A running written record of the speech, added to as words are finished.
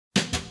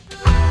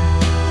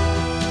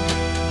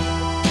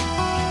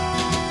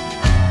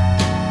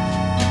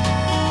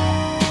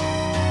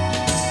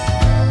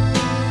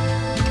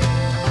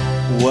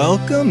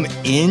Welcome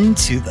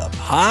into the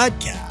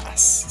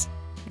podcast.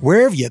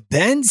 Where have you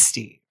been,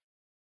 Steve?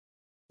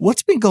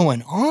 What's been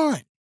going on?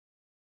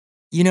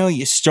 You know,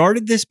 you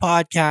started this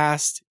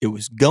podcast, it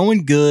was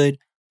going good,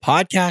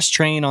 podcast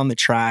train on the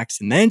tracks,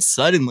 and then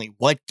suddenly,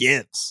 what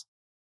gives?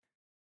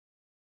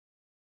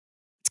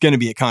 It's going to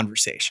be a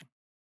conversation.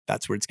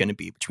 That's what it's going to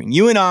be between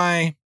you and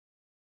I,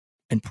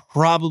 and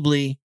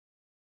probably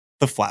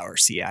the Flower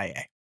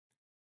CIA.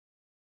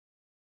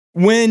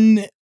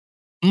 When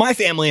my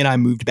family and I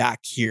moved back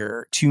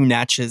here to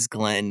Natchez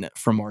Glen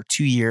from our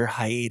 2-year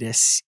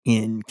hiatus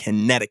in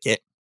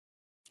Connecticut,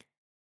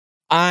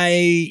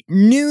 I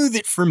knew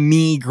that for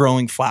me,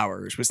 growing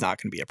flowers was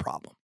not going to be a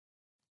problem.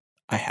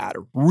 I had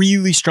a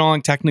really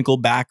strong technical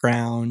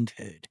background,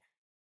 had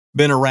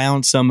been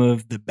around some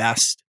of the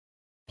best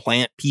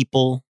plant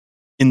people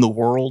in the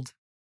world.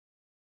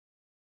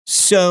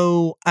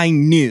 So I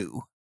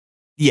knew,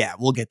 yeah,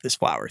 we'll get this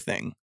flower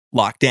thing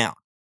locked down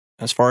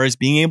as far as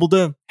being able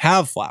to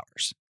have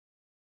flowers.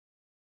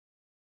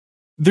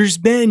 There's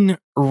been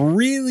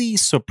really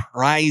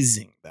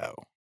surprising, though,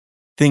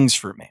 things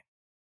for me.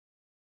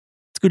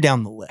 Let's go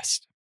down the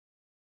list.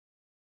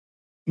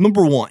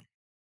 Number one,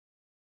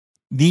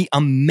 the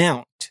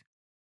amount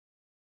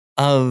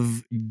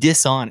of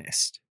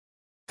dishonest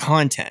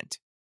content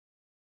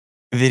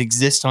that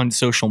exists on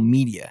social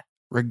media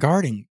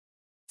regarding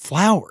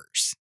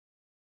flowers.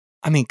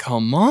 I mean,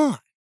 come on,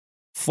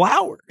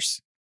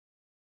 flowers.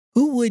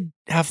 Who would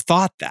have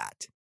thought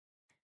that?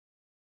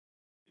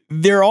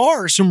 There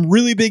are some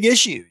really big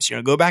issues. You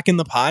know, go back in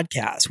the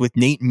podcast with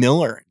Nate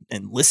Miller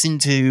and listen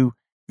to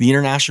the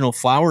international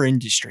flower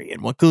industry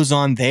and what goes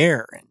on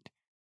there and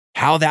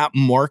how that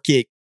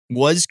market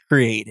was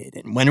created.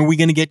 And when are we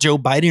going to get Joe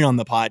Biden on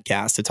the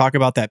podcast to talk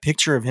about that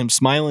picture of him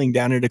smiling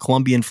down at a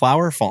Colombian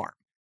flower farm?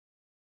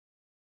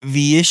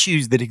 The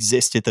issues that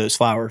exist at those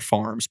flower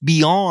farms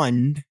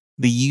beyond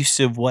the use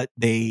of what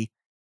they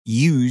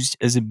used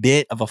as a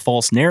bit of a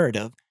false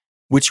narrative,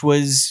 which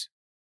was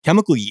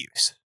chemical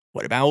use.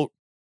 What about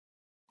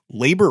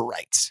labor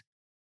rights,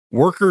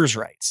 workers'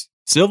 rights,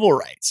 civil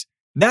rights?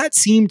 That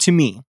seemed to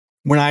me,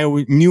 when I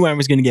knew I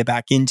was going to get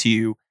back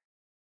into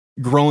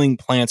growing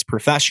plants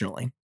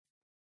professionally,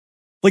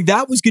 like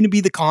that was going to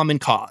be the common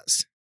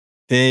cause,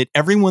 that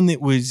everyone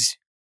that was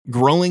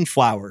growing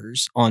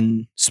flowers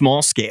on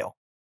small scale,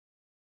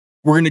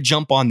 we're going to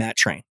jump on that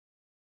train.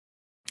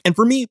 And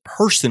for me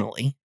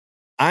personally,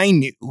 I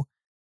knew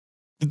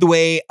that the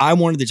way I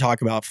wanted to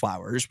talk about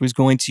flowers was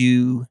going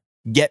to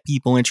get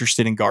people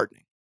interested in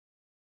gardening.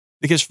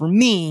 Because for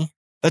me,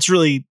 that's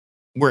really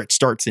where it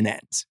starts and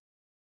ends.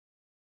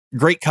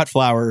 Great cut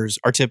flowers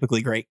are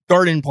typically great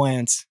garden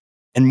plants,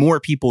 and more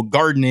people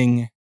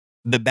gardening,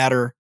 the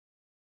better.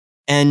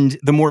 And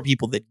the more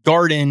people that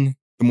garden,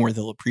 the more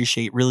they'll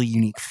appreciate really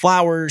unique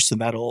flowers. So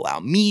that'll allow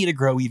me to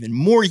grow even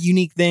more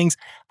unique things.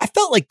 I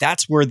felt like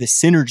that's where the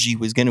synergy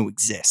was going to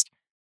exist.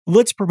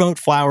 Let's promote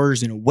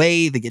flowers in a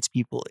way that gets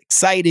people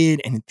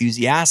excited and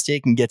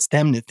enthusiastic and gets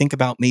them to think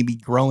about maybe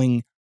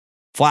growing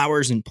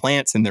flowers and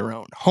plants in their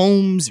own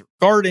homes or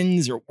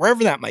gardens or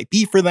wherever that might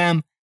be for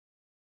them.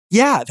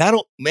 Yeah,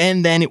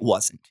 and then it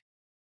wasn't.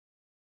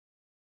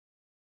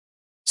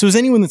 So as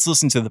anyone that's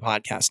listened to the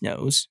podcast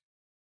knows,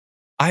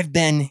 I've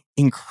been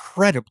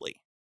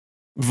incredibly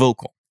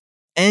vocal.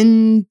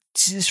 And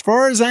as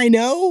far as I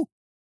know,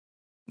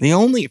 the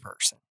only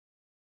person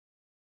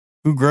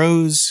who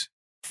grows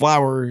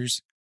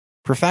flowers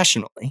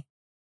professionally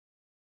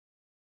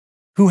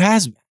who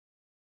has been.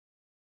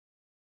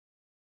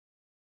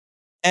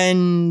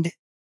 And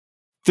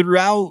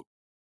throughout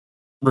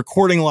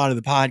recording a lot of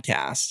the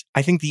podcasts,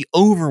 I think the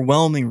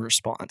overwhelming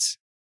response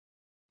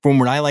from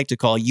what I like to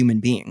call human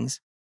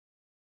beings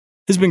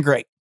has been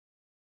great.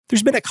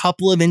 There's been a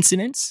couple of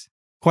incidents,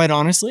 quite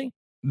honestly,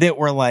 that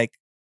were like,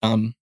 are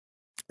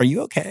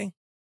you okay?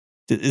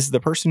 Is the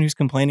person who's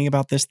complaining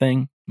about this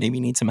thing maybe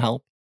need some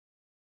help?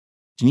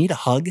 Do you need a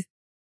hug?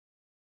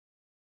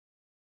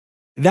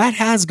 That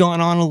has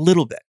gone on a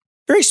little bit.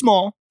 Very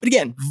small, but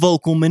again,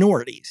 vocal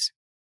minorities.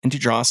 And to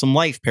draw some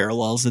life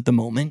parallels at the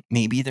moment,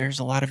 maybe there's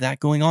a lot of that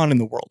going on in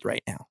the world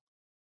right now,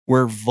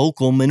 where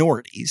vocal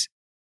minorities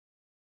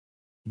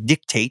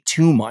dictate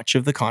too much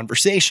of the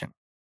conversation.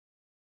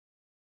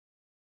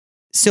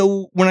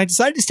 So when I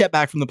decided to step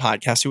back from the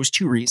podcast, there was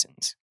two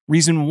reasons.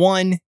 Reason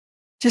one,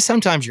 just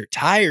sometimes you're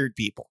tired,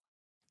 people.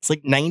 It's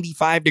like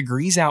 95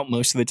 degrees out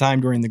most of the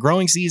time during the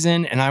growing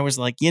season. And I was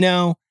like,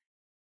 I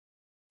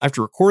have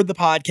to record the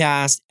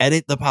podcast,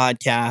 edit the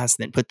podcast,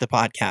 then put the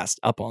podcast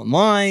up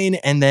online.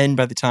 And then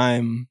by the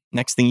time,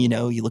 next thing you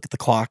know, you look at the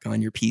clock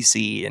on your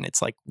PC and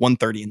it's like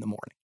 1:30 in the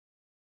morning.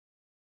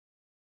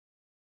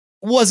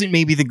 Wasn't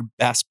maybe the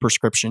best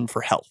prescription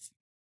for health.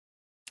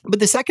 But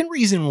the second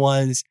reason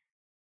was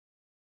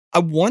I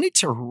wanted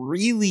to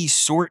really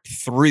sort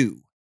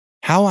through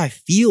how I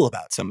feel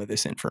about some of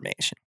this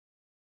information.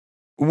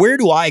 Where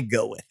do I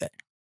go with it?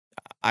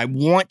 I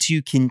want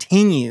to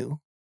continue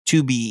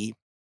to be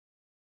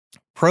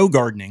pro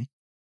gardening,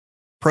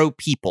 pro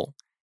people,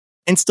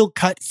 and still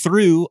cut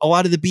through a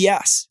lot of the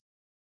BS,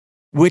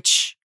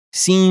 which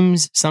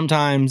seems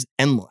sometimes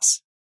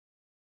endless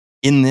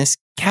in this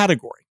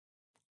category.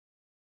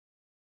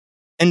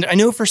 And I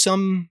know for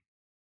some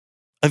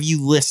of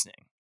you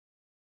listening,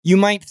 you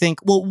might think,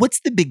 well, what's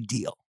the big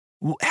deal?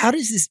 How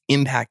does this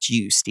impact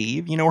you,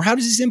 Steve? Or how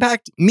does this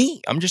impact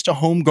me? I'm just a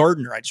home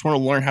gardener. I just want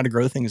to learn how to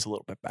grow things a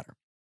little bit better.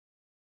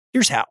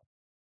 Here's how.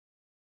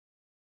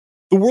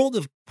 The world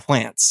of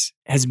plants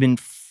has been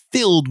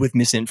filled with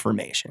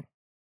misinformation.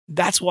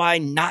 That's why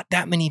not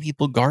that many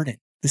people garden.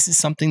 This is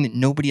something that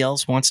nobody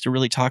else wants to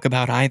really talk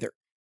about either.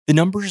 The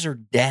numbers are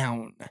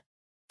down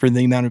for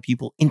the amount of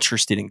people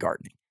interested in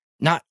gardening,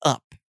 not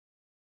up.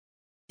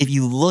 If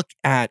you look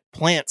at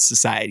plant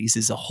societies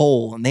as a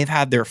whole, and they've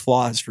had their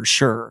flaws for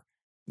sure,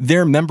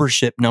 their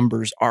membership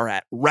numbers are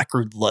at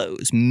record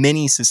lows.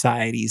 Many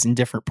societies in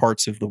different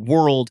parts of the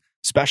world,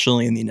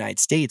 especially in the United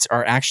States,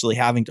 are actually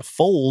having to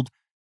fold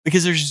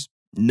because there's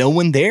no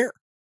one there.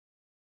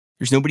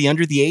 There's nobody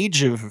under the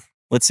age of,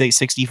 let's say,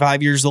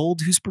 65 years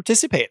old who's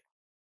participating.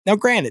 Now,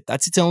 granted,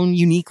 that's its own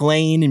unique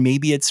lane, and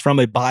maybe it's from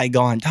a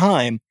bygone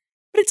time,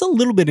 but it's a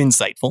little bit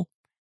insightful.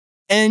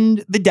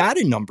 And the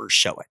data numbers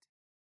show it.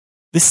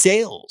 The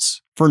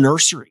sales for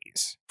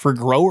nurseries, for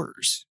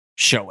growers,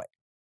 show it.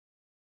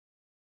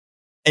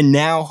 And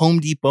now Home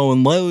Depot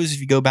and Lowe's, if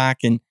you go back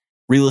and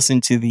re-listen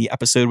to the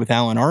episode with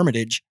Alan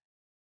Armitage,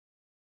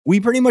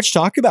 we pretty much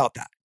talk about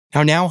that.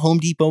 How now Home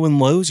Depot and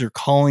Lowe's are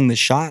calling the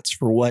shots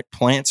for what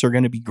plants are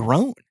going to be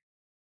grown.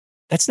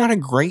 That's not a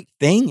great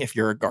thing if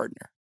you're a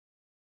gardener.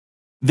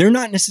 They're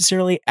not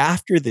necessarily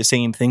after the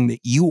same thing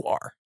that you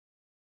are.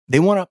 They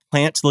want a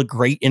plant to look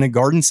great in a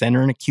garden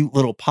center in a cute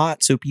little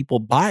pot so people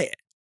buy it.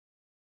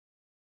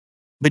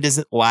 But does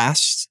it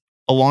last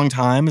a long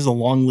time as a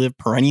long-lived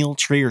perennial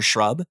tree or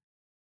shrub?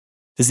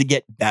 Does it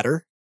get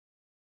better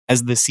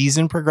as the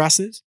season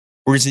progresses?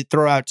 Or does it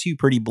throw out two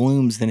pretty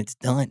blooms, then it's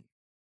done?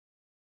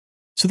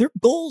 So their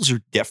goals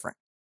are different.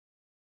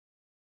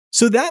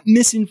 So that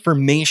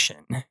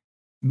misinformation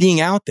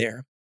being out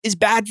there is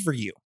bad for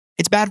you.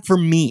 It's bad for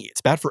me.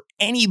 It's bad for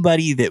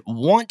anybody that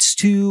wants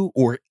to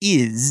or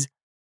is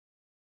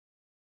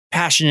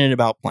passionate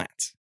about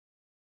plants.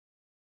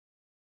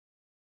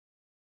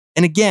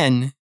 And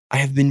again, I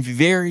have been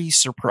very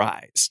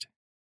surprised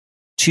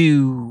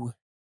to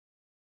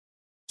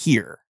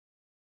hear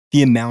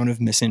the amount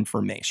of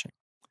misinformation.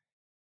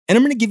 And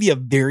I'm going to give you a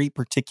very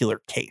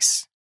particular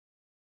case.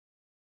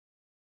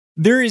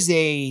 There is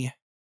a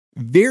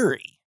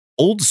very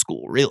old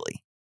school,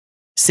 really,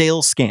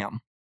 sales scam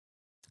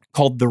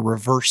called the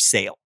reverse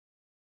sale.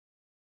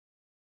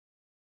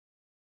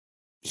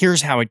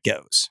 Here's how it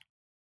goes.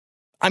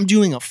 I'm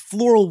doing a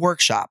floral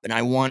workshop and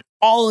I want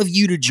all of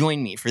you to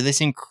join me for this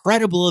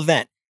incredible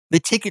event. The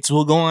tickets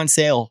will go on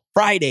sale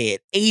Friday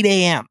at 8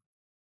 a.m.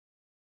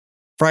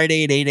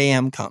 Friday at 8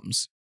 a.m.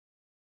 comes.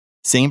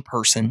 Same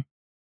person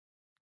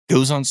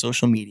goes on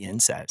social media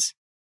and says,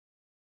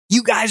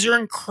 "You guys are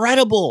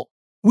incredible.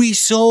 We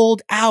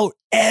sold out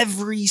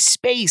every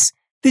space.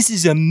 This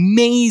is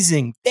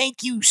amazing.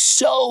 Thank you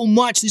so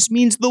much. This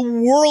means the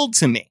world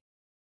to me."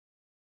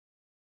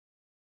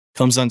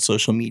 Comes on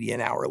social media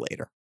an hour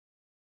later.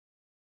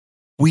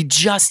 "We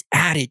just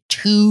added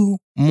 2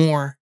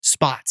 more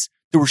spots.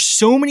 There were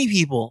so many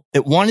people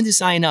that wanted to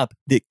sign up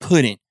that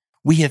couldn't.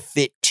 We have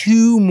fit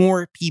 2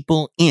 more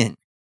people in.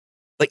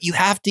 But you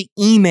have to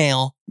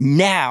email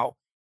now.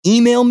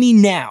 Email me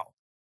now.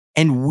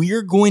 And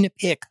we're going to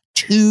pick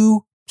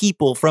 2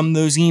 people from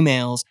those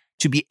emails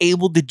to be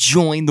able to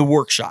join the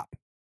workshop."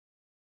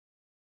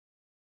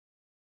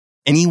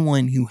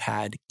 Anyone who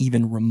had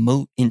even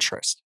remote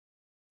interest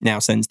now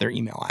sends their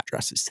email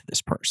addresses to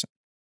this person.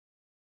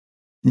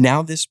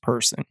 Now this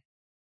person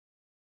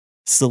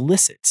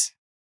solicits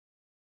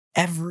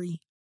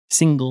every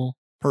single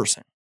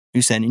person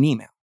who sent an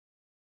email.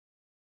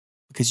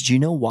 Because do you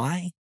know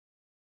why?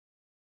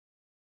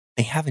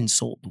 They haven't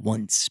sold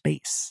 1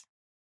 space.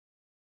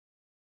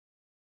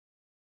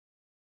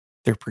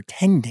 They're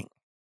pretending,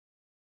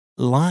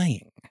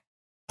 lying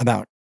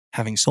about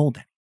having sold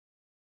it.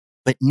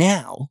 But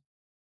now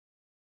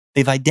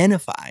they've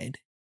identified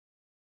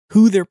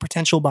who their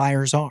potential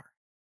buyers are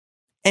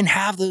and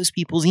have those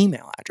people's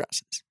email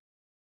addresses.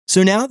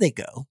 So now they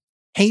go,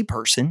 "Hey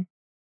person,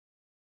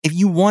 if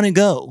you want to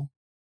go,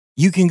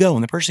 you can go."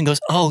 And the person goes,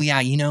 "Oh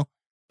yeah,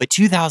 but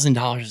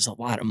 $2,000 is a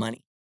lot of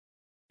money."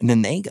 And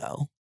then they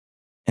go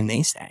and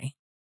they say,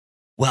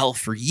 "Well,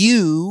 for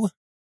you,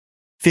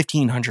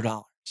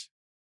 $1,500.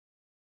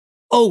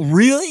 "Oh,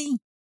 really?"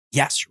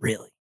 "Yes,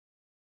 really."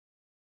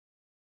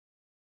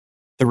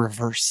 The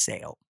reverse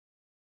sale.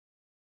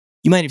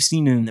 You might have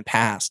seen it in the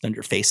past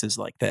under faces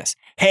like this.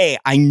 "Hey,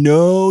 I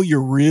know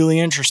you're really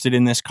interested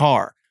in this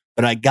car,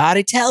 but I got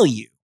to tell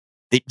you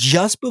that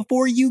just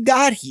before you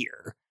got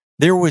here,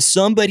 there was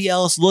somebody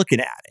else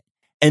looking at it,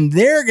 and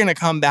they're going to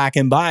come back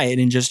and buy it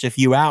in just a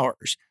few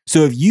hours.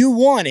 So if you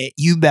want it,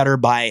 you better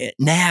buy it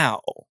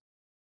now."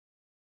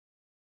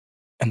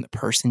 And the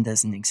person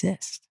doesn't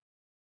exist.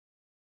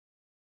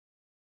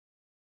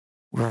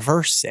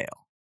 Reverse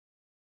sale.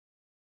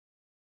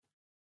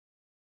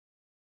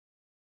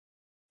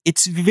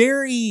 It's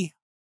very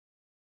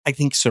I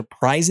think,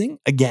 surprising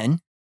again,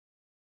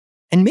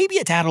 and maybe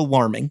a tad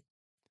alarming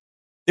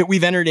that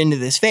we've entered into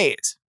this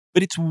phase.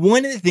 But it's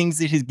one of the things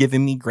that has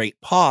given me great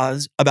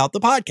pause about the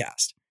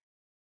podcast.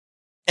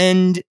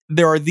 And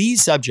there are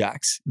these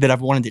subjects that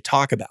I've wanted to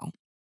talk about.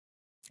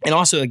 And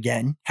also,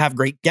 again, have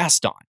great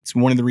guests on. It's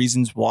one of the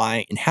reasons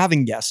why, in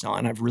having guests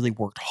on, I've really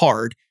worked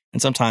hard.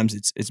 And sometimes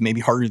it's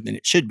maybe harder than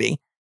it should be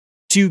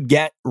to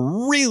get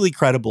really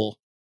credible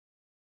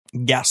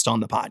guests on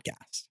the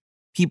podcast.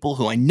 People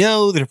who I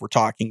know that if we're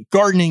talking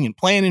gardening and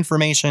plant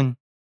information,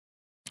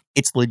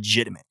 it's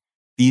legitimate.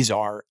 These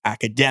are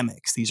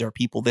academics. These are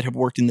people that have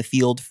worked in the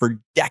field for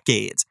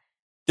decades.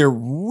 They're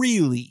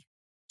really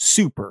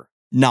super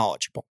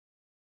knowledgeable.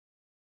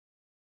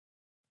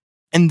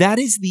 And that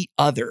is the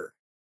other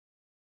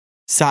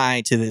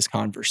side to this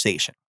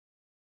conversation.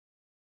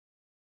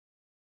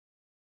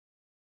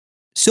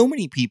 So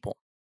many people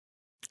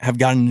have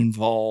gotten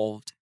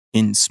involved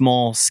in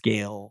small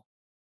scale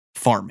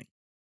farming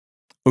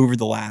over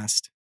the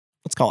last,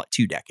 let's call it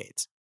 2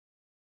 decades,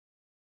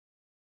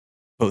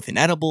 both in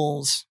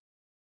edibles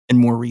and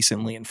more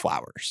recently in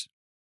flowers.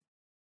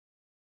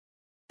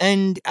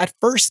 And at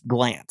first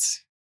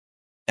glance,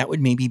 that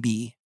would maybe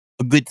be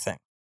a good thing.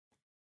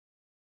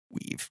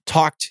 We've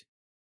talked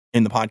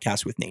in the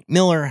podcast with Nate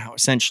Miller how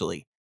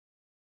essentially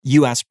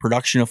U.S.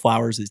 production of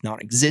flowers is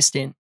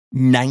non-existent.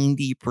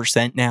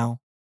 90% now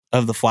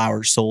of the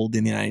flowers sold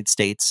in the United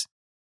States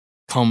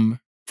come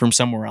from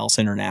somewhere else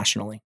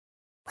internationally,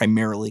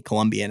 primarily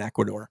Colombia and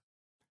Ecuador.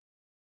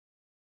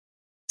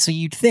 So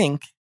you'd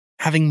think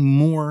having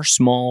more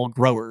small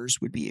growers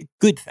would be a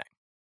good thing.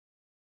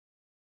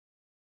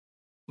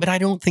 But I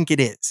don't think it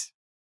is.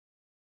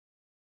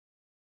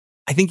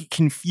 I think it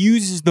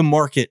confuses the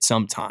market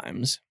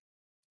sometimes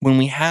when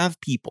we have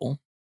people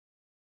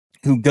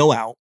who go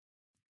out,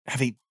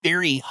 have a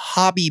very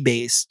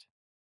hobby-based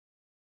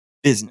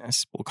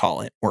business, we'll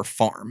call it, or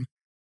farm,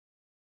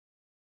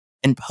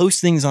 and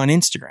post things on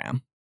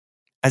Instagram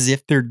as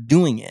if they're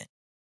doing it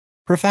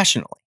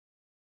professionally.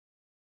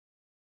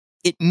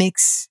 It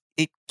makes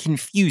it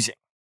confusing.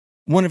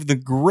 One of the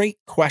great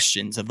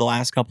questions of the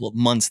last couple of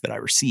months that I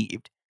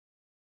received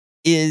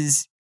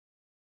is,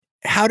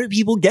 how do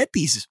people get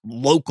these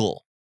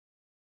local,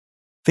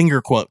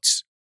 finger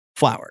quotes,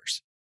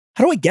 flowers?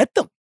 How do I get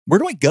them? Where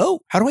do I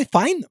go? How do I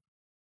find them?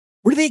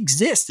 Where do they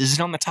exist? Is it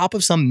on the top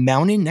of some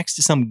mountain next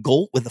to some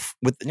goat with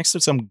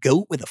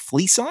a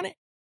fleece on it?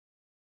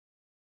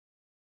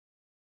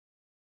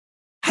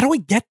 How do I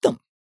get them?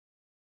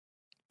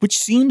 Which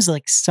seems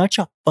like such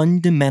a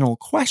fundamental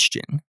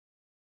question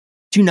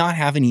to not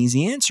have an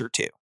easy answer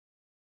to.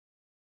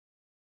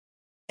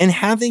 And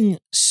having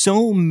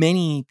so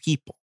many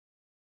people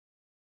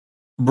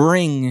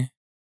bring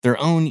their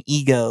own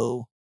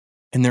ego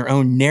and their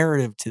own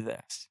narrative to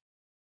this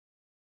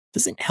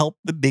doesn't help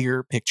the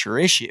bigger picture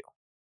issue,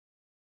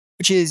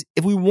 which is,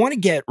 if we want to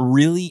get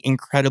really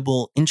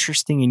incredible,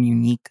 interesting, and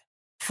unique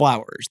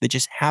flowers that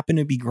just happen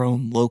to be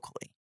grown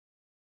locally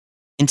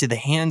into the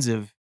hands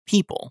of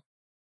people,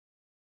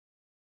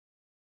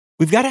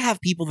 we've got to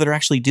have people that are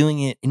actually doing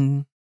it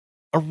in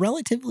a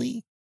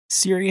relatively,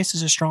 serious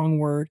is a strong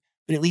word,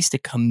 but at least a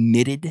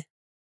committed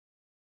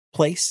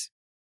place,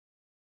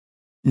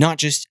 not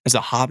just as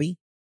a hobby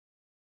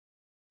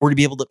or to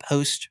be able to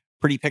post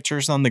pretty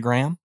pictures on the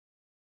gram.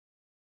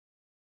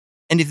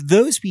 And if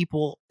those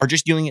people are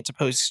just doing it to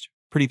post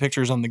pretty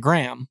pictures on the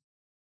gram,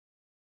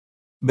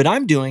 but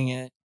I'm doing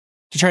it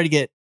to try to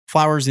get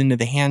flowers into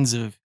the hands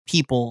of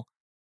people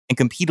and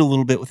compete a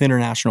little bit with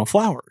international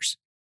flowers,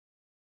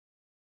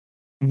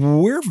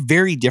 we're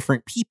very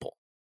different people.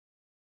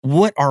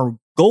 What our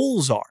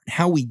goals are and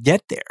how we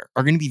get there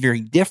are going to be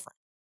very different.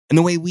 And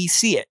the way we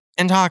see it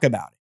and talk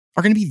about it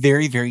are going to be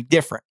very, very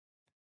different.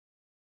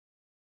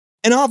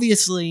 And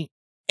obviously,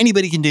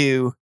 anybody can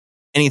do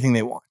anything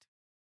they want.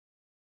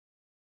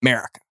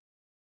 America.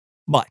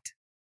 But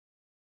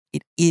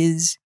it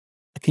is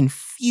a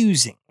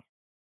confusing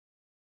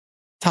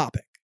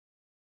topic.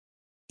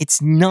 It's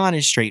not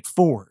as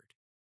straightforward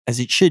as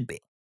it should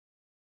be.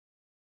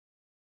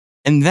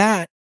 And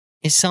that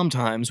is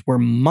sometimes where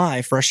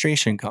my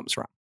frustration comes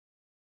from.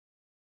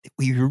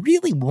 We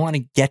really want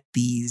to get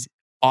these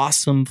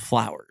awesome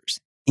flowers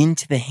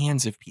into the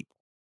hands of people.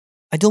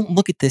 I don't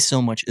look at this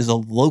so much as a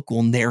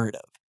local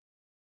narrative.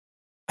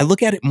 I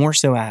look at it more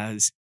so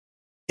as,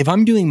 if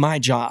I'm doing my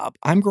job,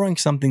 I'm growing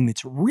something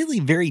that's really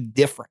very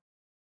different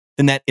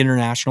than that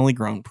internationally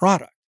grown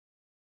product.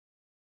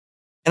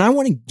 And I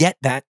want to get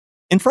that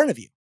in front of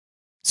you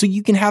so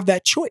you can have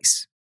that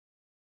choice.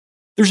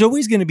 There's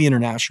always going to be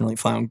internationally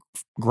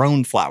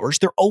grown flowers.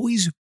 There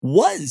always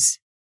was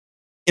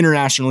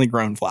internationally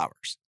grown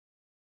flowers.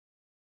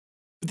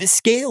 But the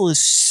scale is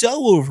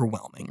so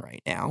overwhelming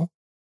right now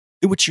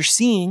that what you're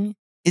seeing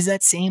is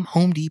that same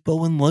Home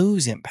Depot and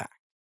Lowe's impact.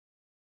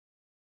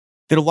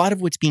 That a lot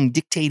of what's being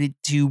dictated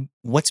to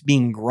what's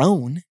being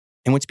grown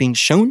and what's being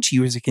shown to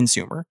you as a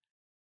consumer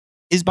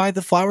is by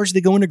the flowers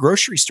that go into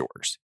grocery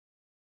stores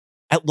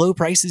at low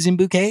prices in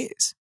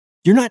bouquets.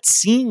 You're not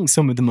seeing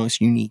some of the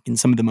most unique and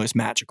some of the most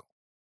magical.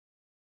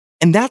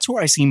 And that's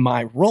where I see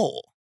my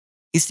role,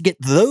 is to get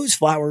those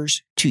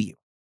flowers to you.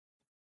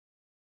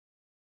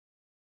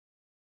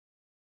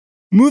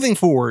 Moving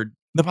forward,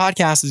 the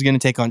podcast is going to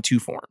take on two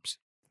forms.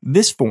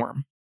 This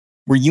form,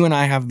 where you and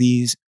I have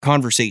these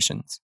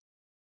conversations.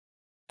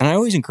 And I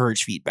always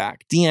encourage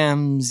feedback,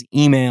 DMs,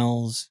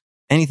 emails,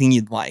 anything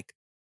you'd like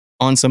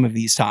on some of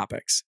these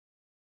topics.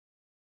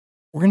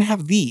 We're going to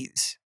have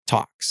these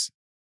talks.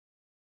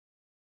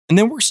 And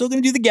then we're still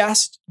going to do the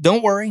guest.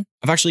 Don't worry.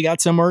 I've actually got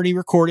some already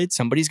recorded.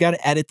 Somebody's got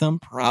to edit them,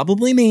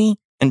 probably me,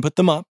 and put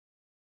them up.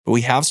 But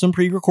we have some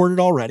pre-recorded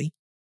already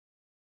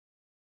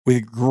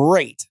with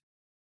great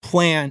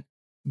plant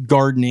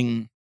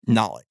gardening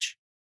knowledge.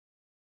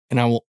 And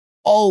I will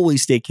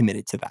always stay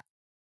committed to that.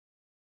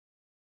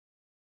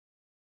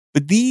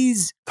 But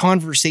these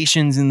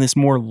conversations in this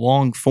more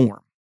long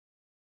form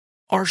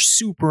are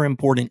super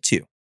important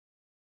too.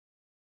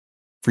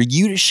 For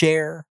you to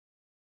share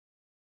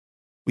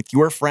with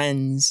your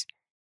friends,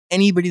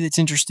 anybody that's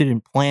interested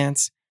in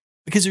plants,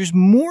 because there's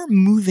more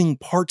moving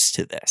parts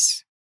to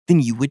this than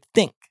you would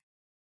think.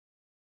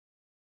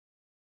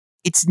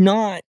 It's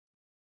not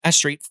as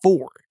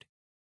straightforward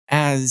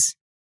as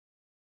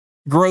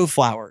grow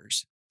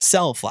flowers,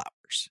 sell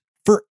flowers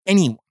for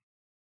anyone,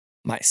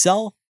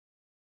 myself,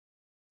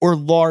 or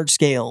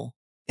large-scale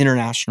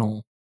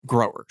international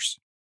growers.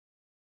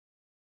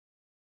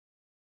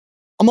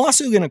 I'm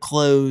also going to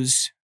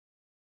close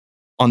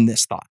on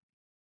this thought.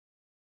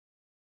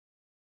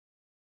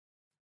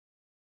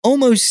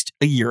 Almost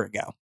a year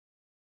ago,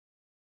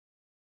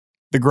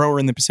 the grower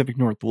in the Pacific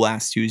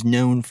Northwest, who is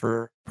known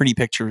for pretty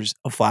pictures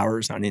of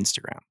flowers on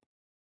Instagram,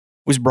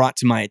 was brought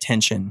to my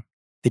attention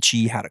that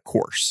she had a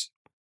course.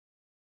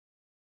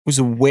 Was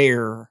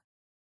aware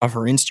of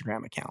her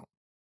Instagram account,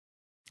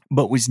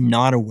 but was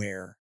not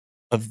aware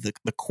of the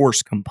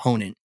course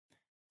component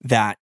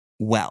that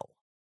well.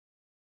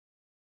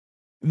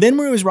 Then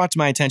when it was brought to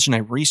my attention, I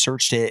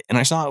researched it and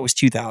I saw it was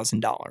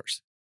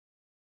 $2,000.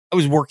 I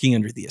was working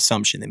under the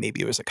assumption that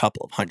maybe it was a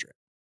couple of hundred.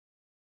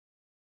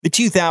 The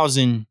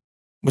 $2,000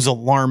 was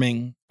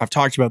alarming. I've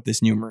talked about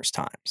this numerous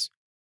times.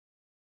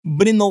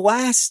 But in the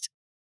last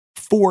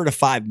 4 to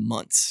 5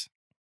 months,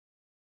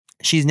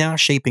 she's now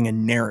shaping a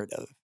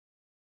narrative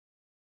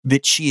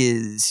that she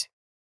is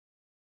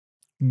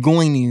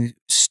going to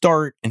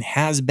start and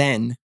has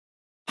been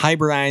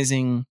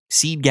hybridizing,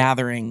 seed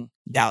gathering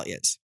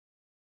dahlias.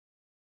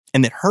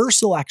 And that her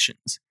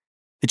selections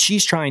that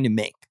she's trying to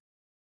make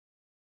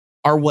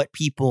are what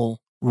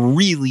people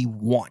really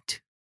want,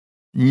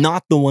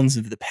 not the ones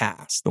of the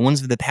past. The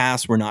ones of the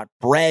past were not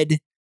bred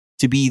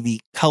to be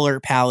the color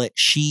palette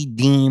she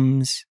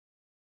deems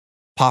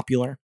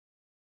popular.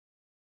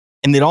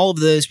 And that all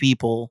of those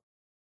people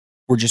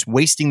were just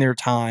wasting their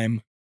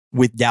time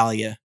with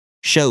dahlia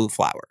show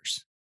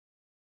flowers.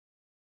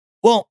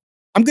 Well,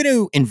 I'm going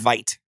to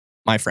invite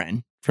my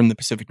friend from the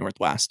Pacific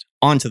Northwest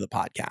onto the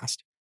podcast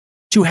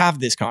to have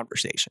this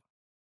conversation,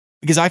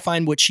 because I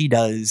find what she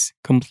does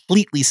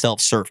completely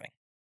self-serving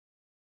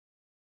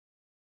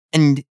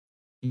and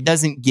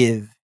doesn't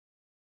give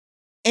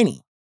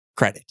any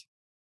credit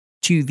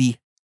to the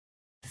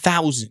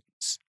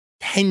thousands,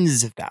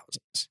 tens of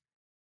thousands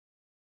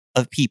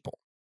of people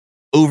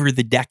over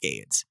the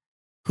decades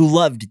who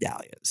loved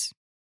dahlias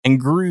and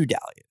grew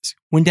dahlias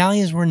when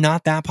dahlias were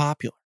not that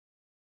popular.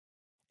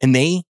 And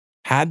they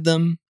had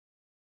them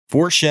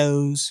for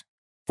shows,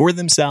 for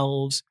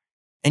themselves.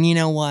 And you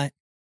know what?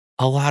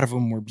 A lot of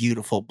them were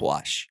beautiful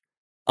blush.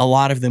 A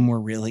lot of them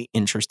were really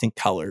interesting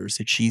colors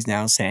that she's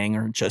now saying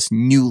are just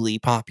newly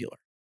popular.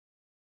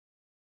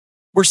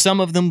 Were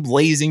some of them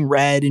blazing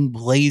red and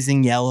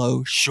blazing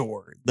yellow?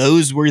 Sure,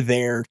 those were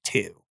there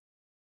too.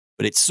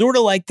 But it's sort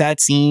of like that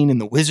scene in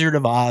The Wizard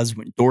of Oz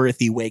when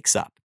Dorothy wakes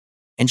up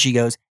and she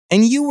goes,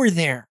 and you were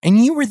there,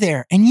 and you were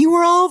there, and you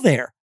were all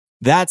there.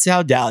 That's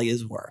how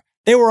dahlias were.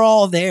 They were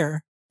all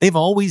there. They've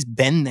always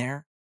been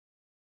there.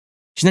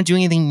 She's not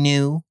doing anything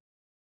new.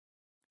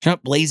 She's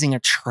not blazing a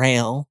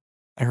trail.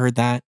 I heard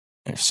that.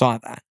 I saw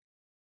that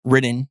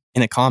written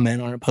in a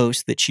comment on a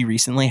post that she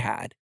recently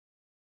had.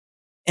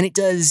 And it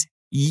does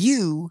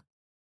you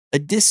a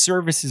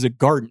disservice as a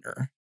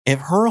gardener if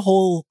her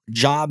whole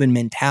job and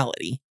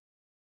mentality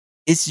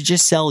is to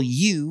just sell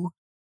you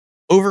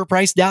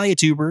overpriced dahlia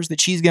tubers that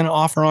she's going to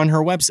offer on her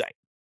website.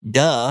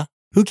 Duh.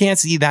 Who can't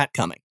see that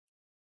coming?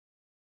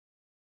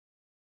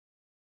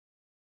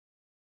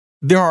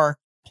 There are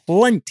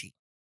plenty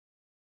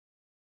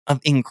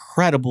of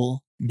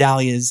incredible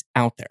dahlias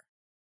out there.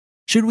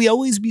 Should we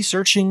always be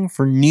searching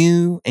for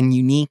new and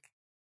unique?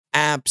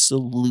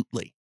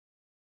 Absolutely.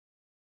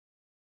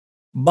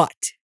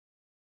 But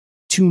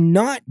to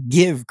not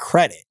give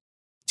credit,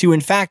 to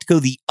in fact go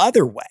the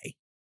other way,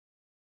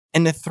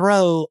 and to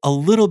throw a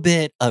little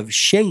bit of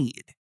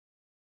shade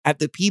at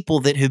the people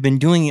that have been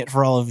doing it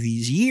for all of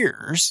these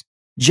years,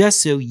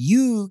 just so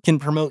you can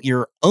promote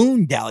your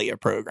own dahlia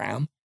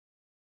program,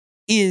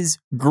 is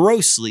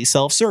grossly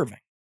self-serving.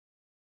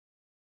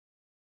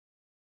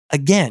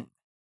 Again,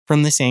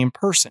 from the same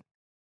person.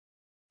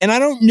 And I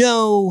don't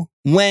know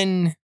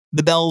when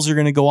the bells are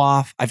going to go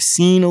off. I've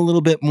seen a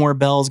little bit more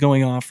bells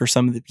going off for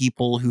some of the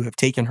people who have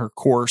taken her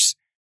course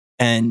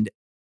and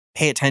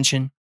pay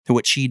attention to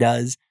what she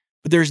does.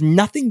 But there's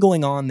nothing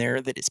going on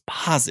there that is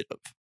positive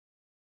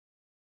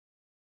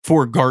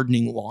for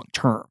gardening long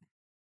term.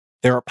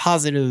 There are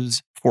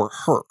positives for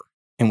her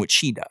and what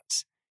she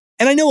does.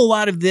 And I know a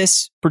lot of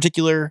this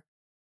particular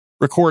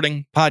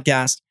recording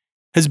podcast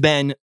has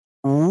been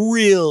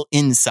real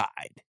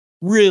inside,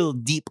 real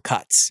deep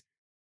cuts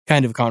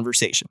kind of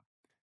conversation.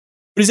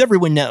 But as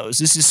everyone knows,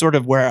 this is sort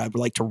of where I would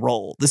like to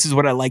roll. This is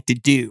what I like to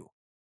do.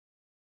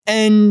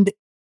 And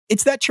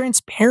it's that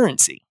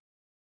transparency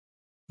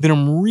that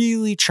I'm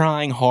really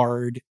trying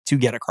hard to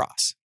get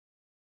across.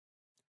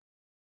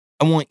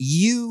 I want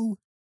you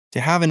to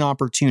have an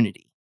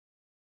opportunity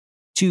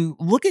to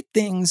look at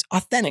things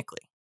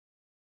authentically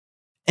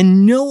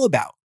and know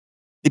about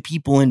the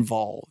people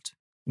involved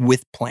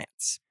with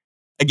plants.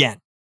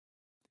 Again,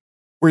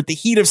 we're at the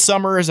heat of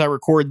summer as I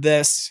record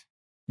this.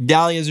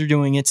 Dahlias are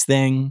doing its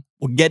thing.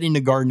 We'll get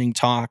into gardening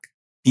talk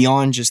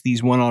beyond just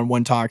these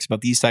one-on-one talks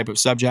about these type of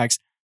subjects.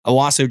 I'll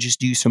also just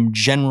do some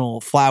general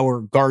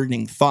flower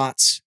gardening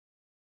thoughts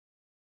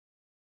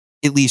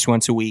at least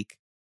once a week.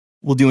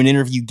 We'll do an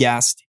interview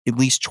guest at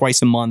least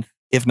twice a month,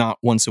 if not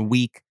once a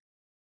week.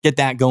 Get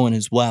that going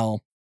as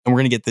well. And we're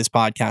going to get this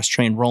podcast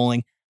train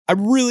rolling. I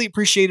really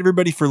appreciate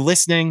everybody for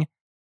listening.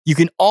 You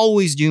can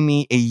always do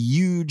me a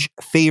huge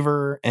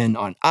favor, and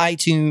on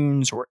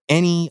iTunes or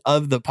any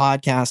of the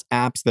podcast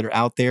apps that are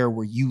out there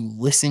where you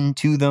listen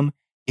to them,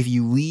 if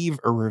you leave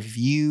a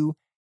review,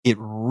 it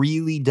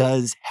really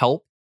does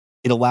help.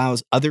 It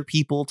allows other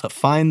people to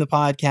find the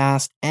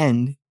podcast,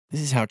 and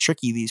this is how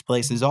tricky these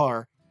places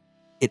are.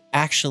 It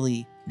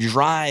actually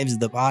drives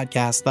the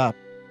podcast up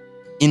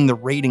in the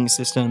rating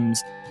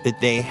systems that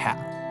they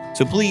have.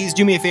 So please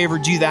do me a favor,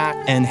 do that,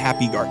 and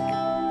happy gardening.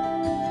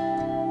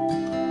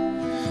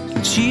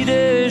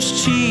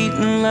 Cheaters cheat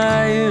and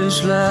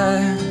liars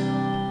lie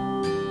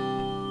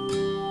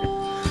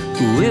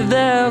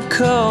without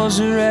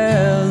cause or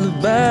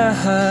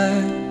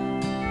alibi.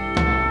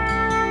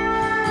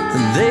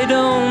 They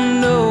don't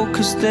know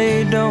 'cause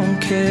they don't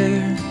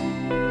care.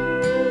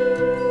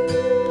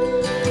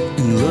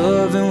 In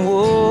love and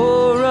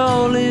war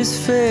all is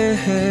fair.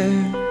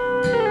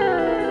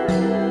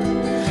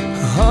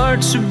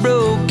 Hearts are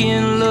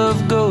broken,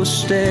 love goes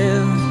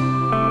stale.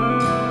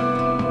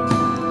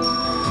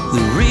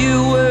 The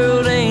real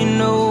world ain't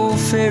no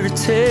fairy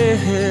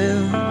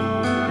tale.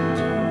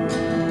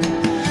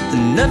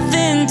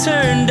 Nothing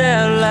turned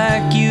out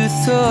like you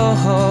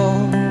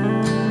thought.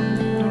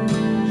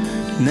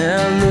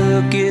 Now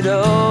look at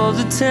all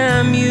the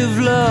time you've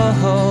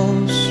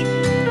lost.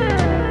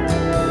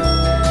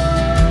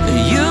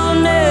 You'll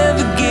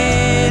never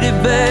get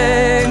it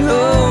back.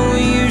 Oh,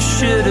 you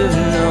should have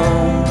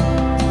known.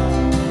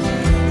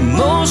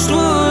 Most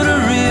would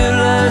have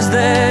realized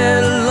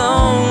that a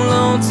long,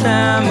 long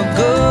time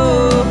ago.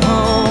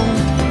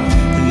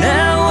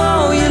 Now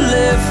all you're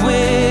left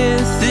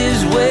with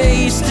is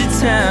wasted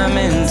time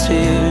and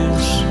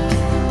tears.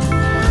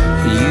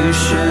 You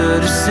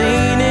should have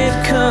seen it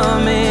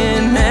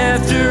coming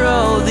after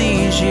all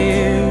these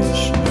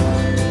years.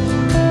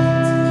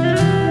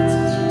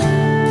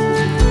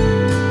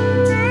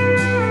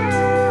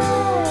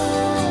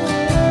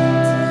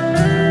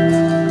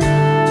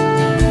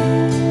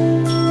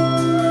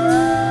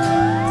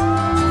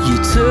 You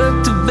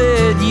took the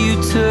bed, you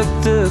took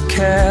the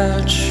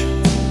couch.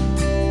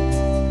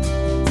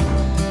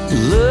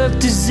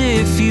 Looked as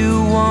if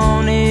you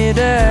wanted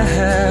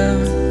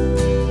out.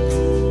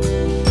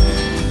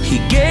 He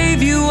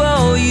gave you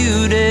all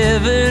you'd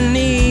ever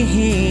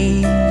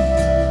need,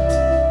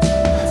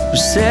 but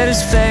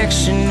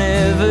satisfaction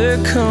never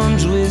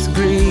comes with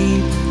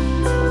greed.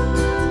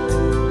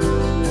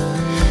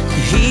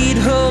 He'd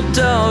hoped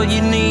all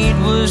you need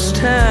was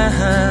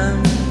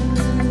time,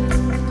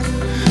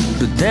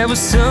 but that was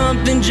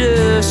something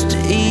just to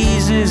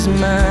ease his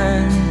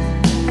mind.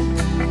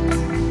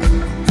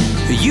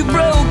 You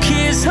broke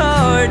his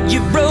heart,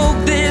 you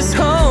broke this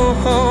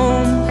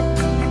home,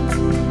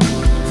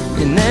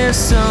 and there's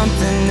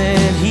something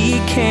that he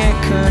can't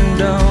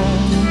condone.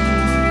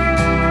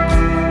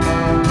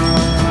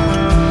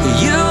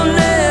 You'll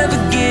never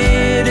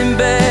get him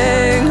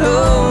back,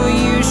 oh,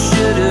 you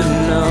should have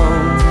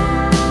known.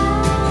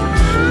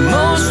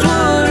 Most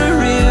would have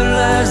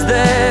realized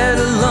that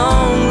a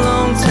long,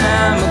 long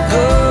time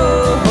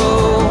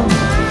ago.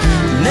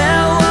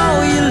 Now all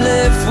you're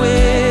left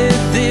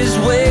with is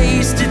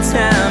wasted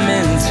time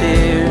and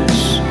tears.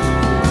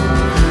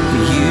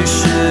 You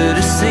should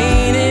have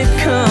seen it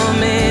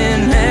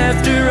coming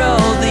after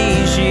all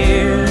these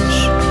years.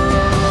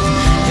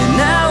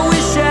 And I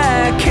wish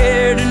I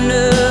cared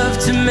enough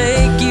to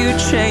make you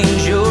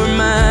change your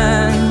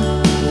mind,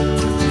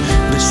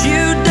 but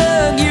you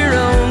dug your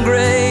own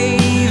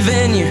grave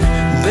and you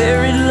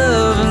buried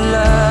love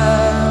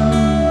alive.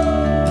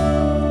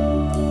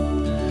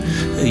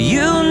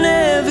 You'll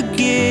never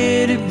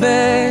get it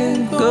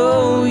back,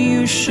 oh,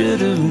 you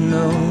should have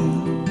known.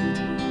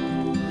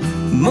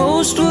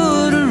 Most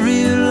would have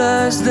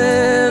realized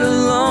that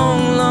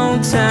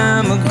long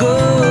time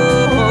ago.